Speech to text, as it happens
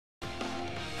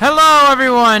Hello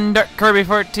everyone,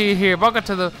 Kirby4T here. Welcome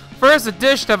to the first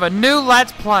edition of a new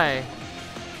Let's Play.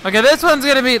 Okay, this one's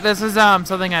gonna be, this is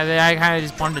something I kind of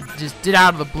just wanted to just did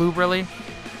out of the blue really.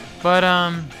 But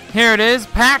here it is,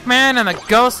 Pac-Man and the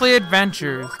Ghostly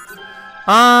Adventures.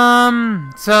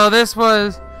 So this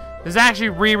is actually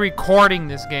re-recording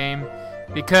this game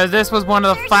because this was one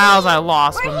of the files I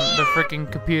lost from the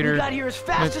freaking computer. We got here as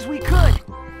fast as we could.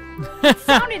 It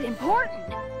sounded important.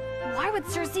 Why would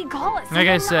Cersei call us? Like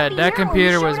I said, that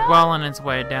computer was well on its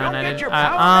way down. Don't get your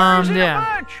power in yeah.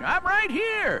 a bunch. I'm right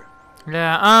here.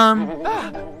 Yeah,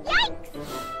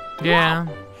 Yikes! yeah.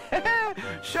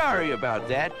 Sorry about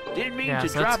that. Didn't mean Yeah, to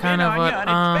so that's drop kind in of on what, you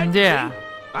unexpectedly. yeah.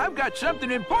 I've got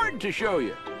something important to show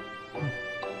you.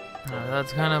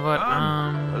 That's kind of what,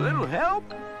 A little help?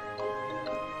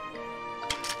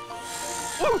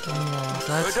 yeah,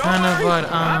 that's Don't kind of worry,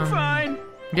 what, I'm fine.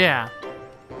 yeah.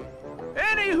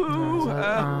 Anywho,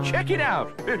 Yeah, check it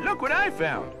out. Look what I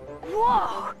found.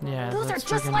 Whoa! Yeah, Those are that's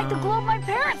just freaking, like the globe my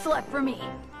parents left for me.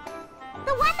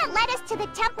 The one that led us to the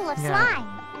Temple of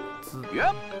Yeah. Slime.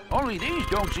 Yup, only these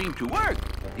don't seem to work.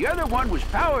 The other one was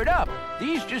powered up.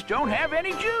 These just don't have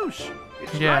any juice.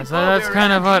 It's Yeah, like so all that's their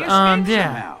kind of what, energy escaped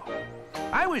yeah.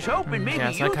 somehow. I was hoping maybe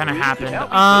yeah, so you that kinda three happened. could help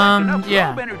me collect enough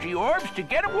Yeah. globe energy orbs to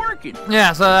get them working.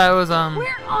 Yeah, so that was, We're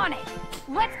on it.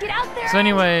 Let's get out there. so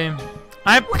anyway,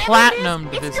 I Whatever platinumed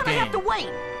it is, this it's gonna game. have to wait.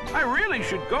 I really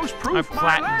should ghost-proof I my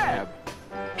platinumed lab.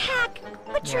 Pac,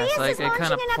 Yeah, Betrayus so is I kind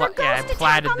launching of another yeah, I ghost attack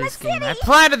platted on the this game. city. I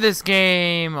platted this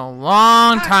game a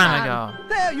long time ago.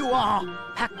 There you are!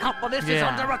 Pacopolis is Yeah.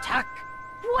 under attack.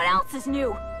 What else is new?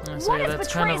 Yeah, so What yeah, does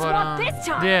that's kind of Betrayus what, want this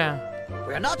time? yeah.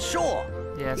 We're not sure.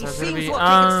 Yeah, so he it's seems gonna be, to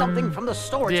have taken something from the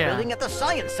storage yeah. building at the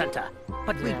Science Center,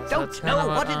 but we Yeah, so that's don't kinda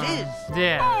know what it is.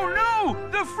 Yeah. Oh no!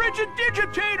 The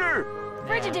Frigidigitator!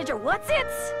 Frigidator, what's it?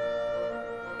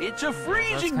 It's a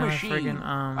freezing kinda machine. friggin',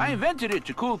 I invented it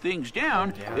to cool things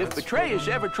down Yeah, if that's Betrayus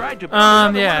ever tried to build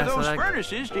another yeah, one of so those that-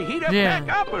 furnaces to heat up Yeah.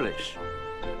 Pacopolis.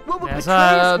 What would Yeah, so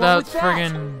Betrayus want that's with that?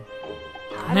 friggin'.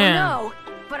 I don't Yeah. know,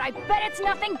 but I bet it's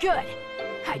nothing good.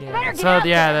 I'd Yeah. better get So out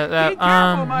yeah, there. that Be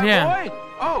careful, my yeah. boy.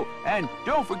 Oh, and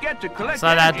don't forget to collect So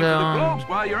that, energy for the globes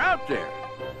while you're out there.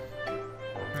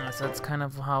 Yeah, so that's kind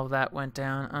of how that went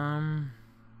down.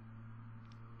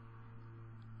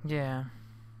 Yeah.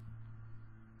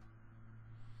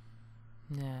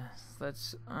 Yes,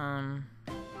 that's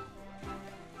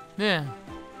yeah.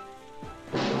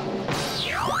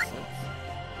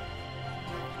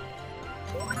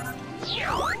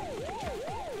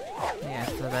 Yeah,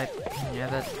 so that, yeah,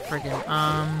 that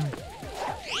freaking,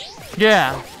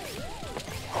 yeah.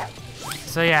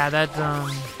 So yeah, that,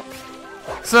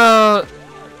 so,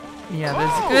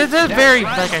 yeah, this is very,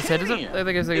 like I said, I think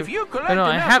it's like, If you collect I know,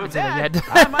 I enough haven't of said that, it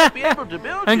I yet. might be able to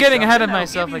build I'm you getting ahead of something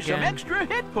that'll myself give you again. Some extra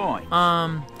hit points.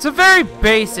 It's a very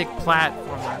basic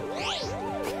platformer.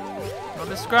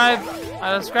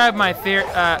 I'll describe my theory,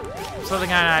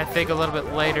 something I think a little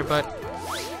bit later, but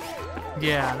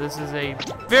yeah, this is a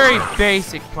very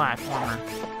basic platformer.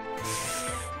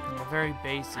 Yeah, very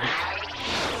basic.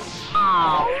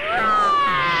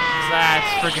 That's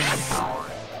freaking.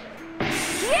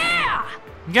 Yeah!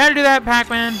 You gotta do that,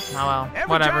 Pac-Man? Oh well, Every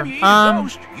whatever. time you eat a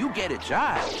ghost, you get its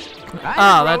eyes.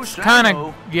 Oh, that's kind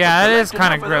of, yeah, it is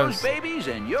kind of gross.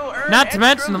 Not to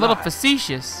mention a little life.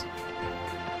 facetious.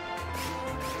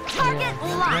 Target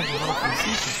locked. A little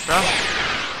facetious, bro.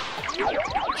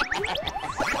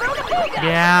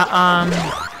 Yeah,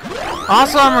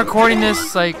 also I'm recording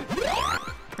this, like,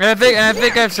 I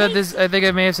think I've said this, I think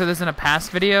I may have said this in a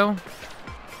past video,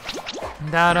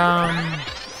 that,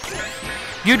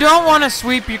 you don't want to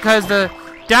sweep because the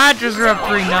Dodgers are up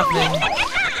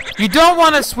 3-0. You don't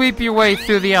want to sweep your way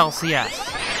through the LCS.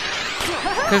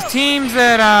 Because teams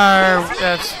that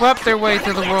have swept their way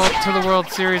through the World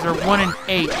Series are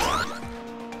 1-8.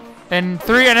 And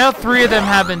I know 3 of them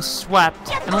have been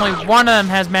swept, and only 1 of them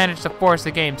has managed to force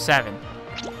a Game 7.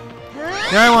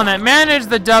 The only one that managed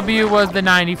the W was the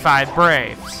 95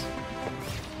 Braves.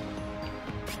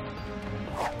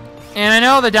 And I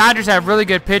know the Dodgers have really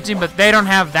good pitching, but they don't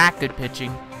have that good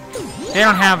pitching. They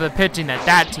don't have the pitching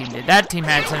that team did. That team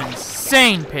had some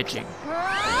insane pitching.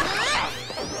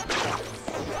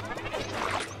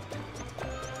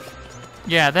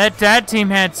 Yeah, that team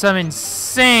had some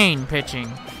insane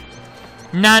pitching.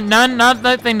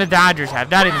 Nothing the Dodgers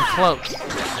have, not even close.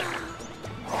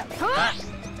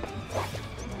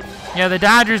 Yeah, the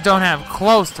Dodgers don't have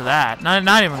close to that.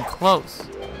 Not even close.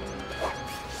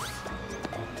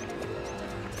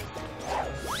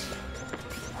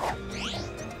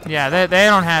 Yeah, they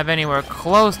don't have anywhere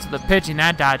close to the pitching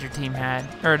that Dodger team had,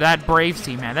 or that Braves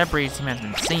team had. That Braves team has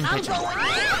insane pitching.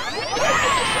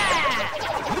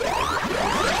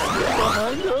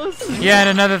 Yeah, and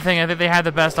another thing, I think they had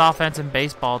the best offense in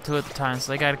baseball too at the time,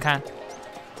 so they got to kind of.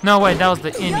 No, wait, that was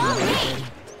the Indians.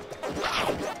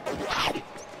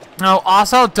 No,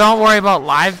 also, don't worry about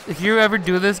lives. If you ever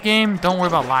do this game, don't worry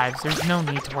about lives. There's no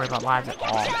need to worry about lives at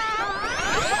all.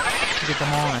 Get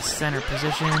them all in a center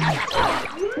position.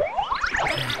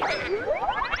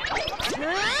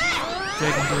 So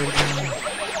you can do it again.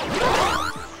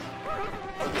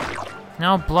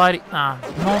 No bloody,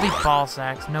 moldy ball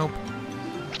sacks. Nope.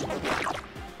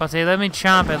 But say, let me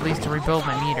chomp at least to rebuild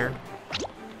my meter.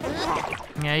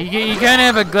 Yeah, you kind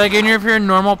of have a, like, if you're a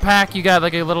normal pack, you got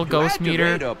like a little ghost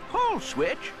meter. A pull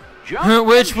switch,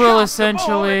 which will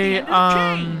essentially,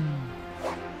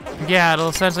 yeah, it'll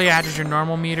essentially act as your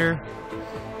normal meter.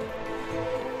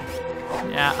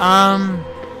 Yeah,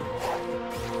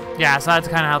 yeah, so that's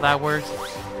kind of how that works.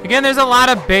 Again, there's a lot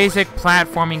of basic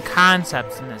platforming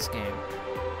concepts in this game.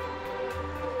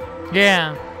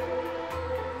 Yeah.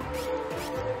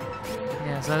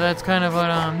 Yeah, so that's kind of what,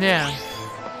 yeah.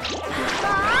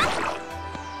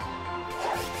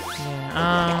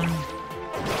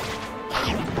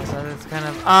 Yeah, so that's kind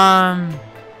of,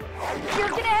 You're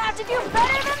gonna have to do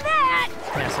better than that!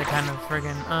 yes, I kind of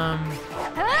friggin',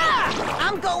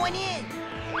 I'm going in.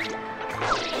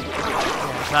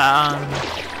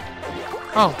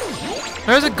 oh,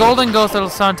 there's a golden ghost that'll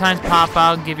sometimes pop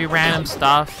out and give you random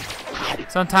stuff.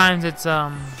 Sometimes it's,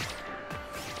 the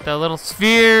little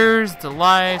spheres, the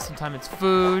life, sometimes it's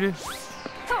food.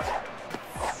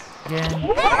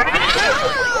 Again.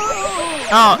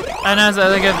 Oh, and as I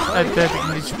think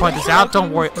I should point this out,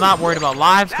 don't worry, I'm not worried about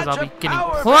lives because I'll be getting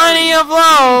plenty of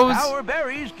those. Power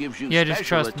berries gives you Yeah, just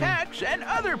special trust me. attacks and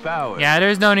other powers. Yeah,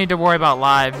 there's no need to worry about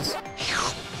lives.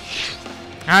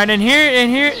 Alright,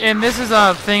 and this is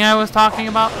a thing I was talking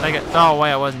about. Like, oh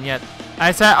wait, I wasn't yet.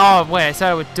 I said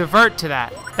I would divert to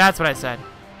that. That's what I said.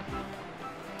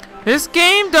 This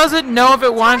game doesn't know if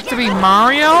it wants to be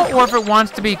Mario or if it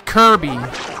wants to be Kirby.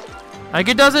 Like,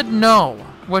 it doesn't know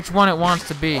which one it wants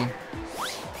to be.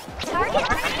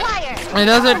 It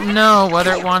doesn't know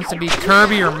whether it wants to be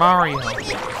Kirby or Mario.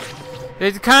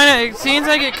 It seems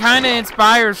like it kind of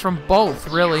inspires from both,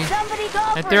 really.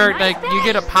 That they're like, you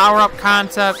get a power-up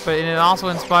concept, but it also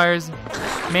inspires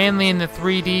mainly in the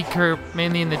 2D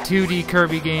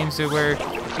Kirby games, so where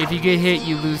if you get hit,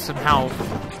 you lose some health.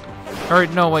 Or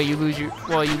no, wait, you lose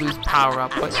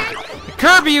power-up. But in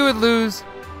Kirby, you would lose.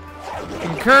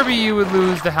 In Kirby, you would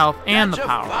lose the health and the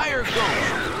power.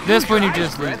 This one, you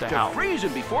just lose the health. Freeze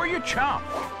it before you chomp.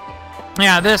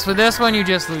 Yeah, with this one, you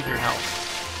just lose your health.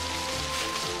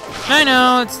 I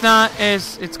know it's not.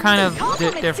 It's kind of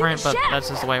different, but that's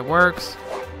just the way it works.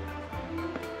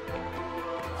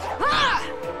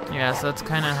 Yeah, so that's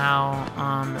kind of how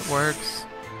it works.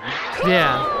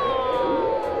 Yeah.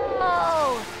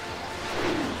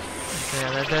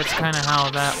 Yeah, that's kind of how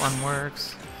that one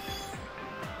works.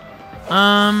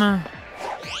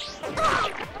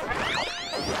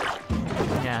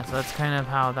 Yeah, so that's kind of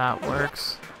how that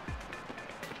works.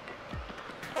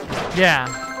 Yeah.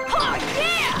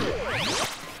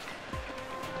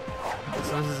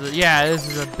 So this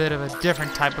is a bit of a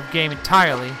different type of game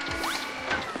entirely.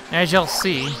 As you'll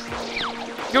see.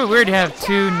 It's really weird to have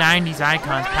two 90s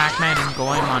icons, Pac-Man and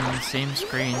Goemon, on the same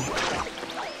screen.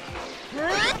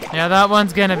 Yeah, that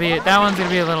one's gonna be a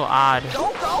little odd.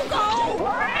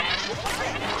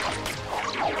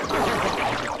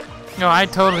 No, I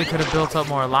totally could have built up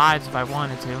more lives if I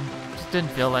wanted to. Just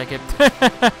didn't feel like it.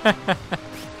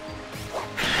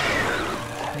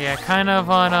 Yeah, kind of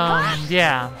on,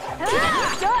 yeah.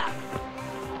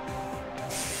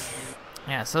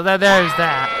 Yeah, so there's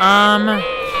that.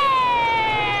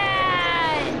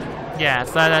 Yeah,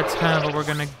 so that's kind of what we're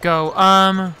gonna go.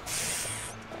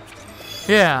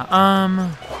 Yeah,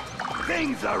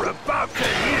 Things are about to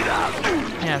heat up.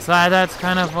 yeah, so that's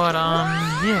kind of what,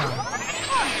 yeah.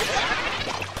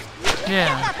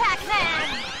 Yeah.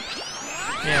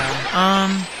 Yeah,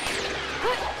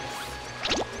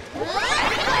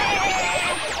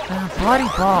 bloody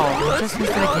ball, we just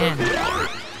missed it again.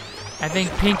 I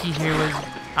think Pinky here was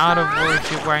out of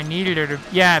where I needed her to.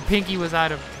 Yeah, Pinky was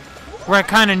out of where I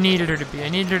kind of needed her to be. I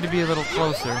needed her to be a little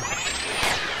closer.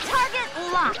 Target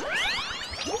locked.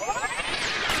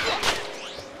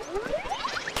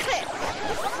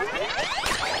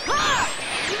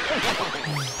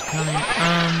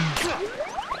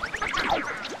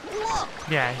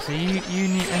 Yeah, so I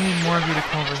need more of you to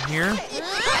come over here.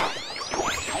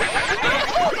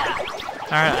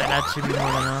 Alright, that should be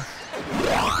more than enough.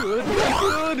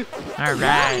 Good.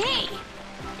 Alright.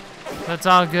 That's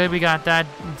all good, we got that,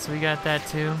 so we got that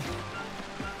too.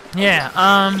 Yeah,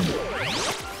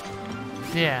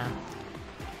 yeah.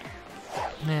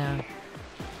 Yeah.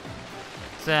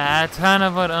 So that's kind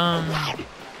of what,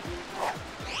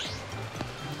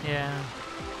 yeah.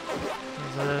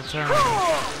 So that's,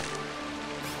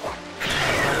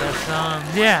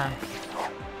 yeah.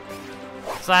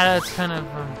 So that's kind of,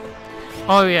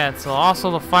 oh yeah, so also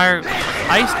the fire,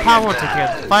 ice power took care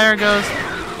of the fire goes.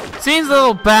 Seems a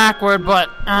little backward, but,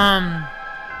 I'm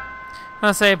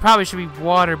gonna say it probably should be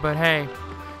water, but hey.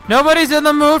 Nobody's in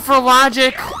the mood for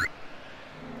logic.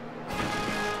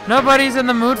 Nobody's in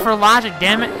the mood for logic,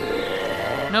 damn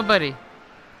it. Nobody.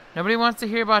 Nobody wants to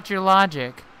hear about your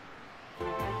logic.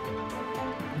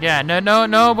 Yeah,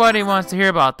 nobody wants to hear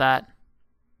about that.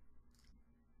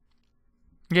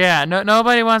 Yeah,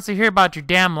 nobody wants to hear about your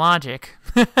damn logic.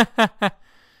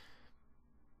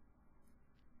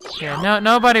 Yeah,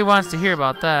 nobody wants to hear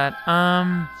about that.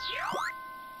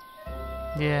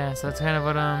 Yeah, so that's kind of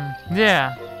what,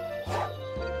 yeah.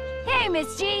 Hey,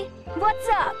 Miss G, what's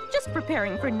up? Just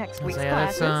preparing for next week's So yeah,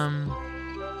 that's, classes.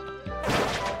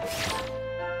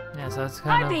 yeah, so that's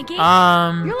kind Hi, of, Pinky.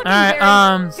 all You're right,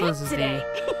 looking very so this is today.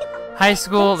 the high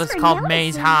school. Thanks That's for called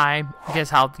Maze noticing. High.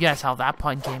 Guess how that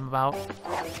pun came about.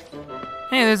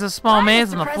 Hey, there's a small Hi, maze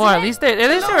Mr. on the floor. At President. least they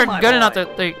Hello, were my good enough boy.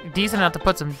 to, like, decent enough to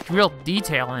put some real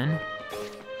detail in.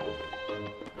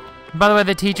 By the way,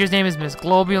 the teacher's name is Miss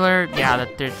Globular. Yeah,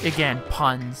 that they're again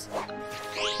puns.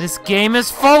 This game is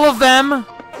full of them.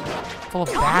 Full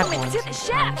of bad Welcome ones, to the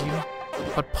shack. mind you,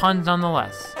 but puns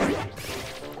nonetheless.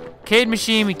 Arcade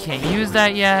machine, we can't use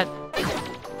that yet.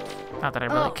 Not that I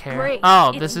really Oh, care. great. Oh,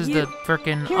 It's this is you. the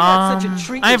frickin' You're not such a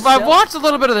treat I've yourself. watched a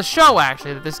little bit of the show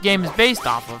actually that this game is based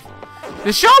off of.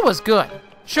 The show was good.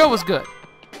 Show was good.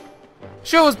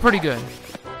 Show was pretty good.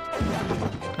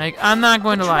 Like, I'm not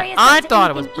going to lie. Betrayus I up to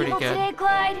thought it was anything pretty evil good. Today,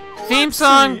 Clyde? Theme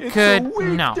song It's could a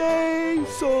no. weekday,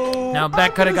 so No, that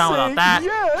I'm coulda gonna gone without say that.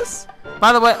 Yes.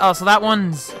 By the way, oh, so that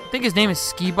one's, I think his name is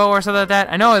Skibo or something like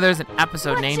that. I know there's an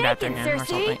episode What named after shaking, him or Cersei?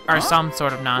 something, or some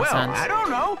sort of Well, nonsense. I don't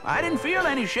know. I didn't feel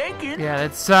any shaking. Yeah,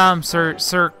 that's circumference.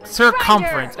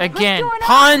 Grinder, Again, what's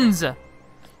going puns.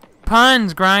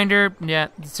 Puns, grinder. Yeah,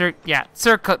 the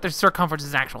circumference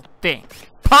is an actual thing.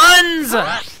 Puns,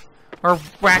 or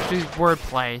actually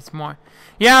wordplay. It's more.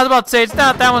 Yeah, I was about to say it's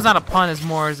not. That one's not a pun as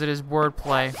more as it is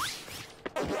wordplay.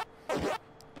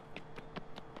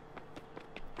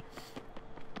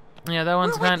 Yeah, that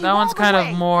one's kind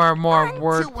of more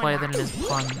wordplay than it is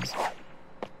puns.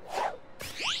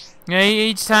 Yeah,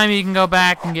 each time you can go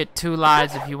back and get 2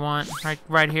 lives if you want.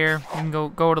 Right here, you can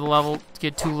go to the level to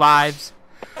get 2 lives.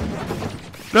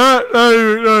 Not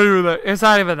even that. It's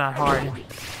not even that hard.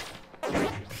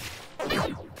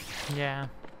 Yeah.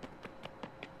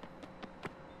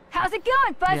 How's it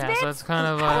going, Fuzzbits? Yeah, so it's kind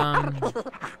of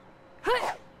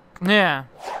yeah.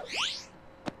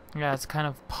 Yeah, it's kind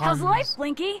of puns. How's life,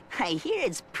 Blinky? I hear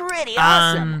it's pretty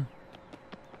awesome.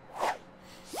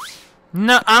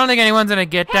 No, I don't think anyone's gonna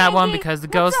get that Hey, one Inky, because the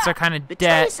what's ghosts up? are kind of Betrayus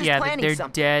dead. is Yeah, planning they're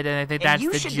something, dead, and I think and that's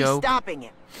you the should joke. be stopping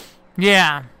it.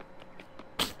 Yeah.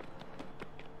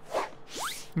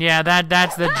 Yeah,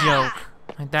 that's the joke.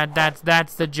 Like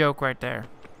that's the joke right there.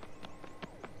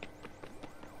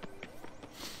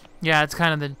 Yeah, it's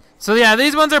kind of the. So yeah,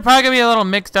 these ones are probably gonna be a little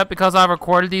mixed up because I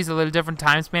recorded these a little different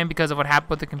time span because of what happened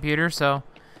with the computer. So,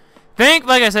 like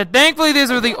I said, thankfully these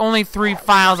were the only 3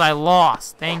 files I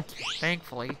lost.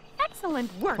 Thankfully.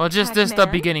 Excellent work. Well, just the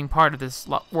Pac-Man. beginning part of this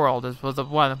world was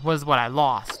what I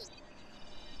lost.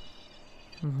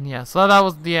 Yeah, so that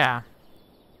was yeah.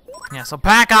 Yeah, so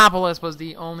Pacopolis was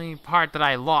the only part that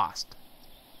I lost.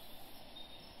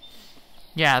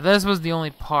 Yeah, this was the only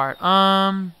part.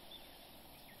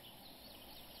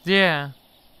 Yeah.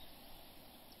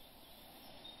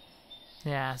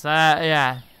 Yeah, so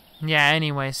yeah. Yeah,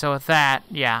 anyway, so with that,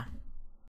 yeah.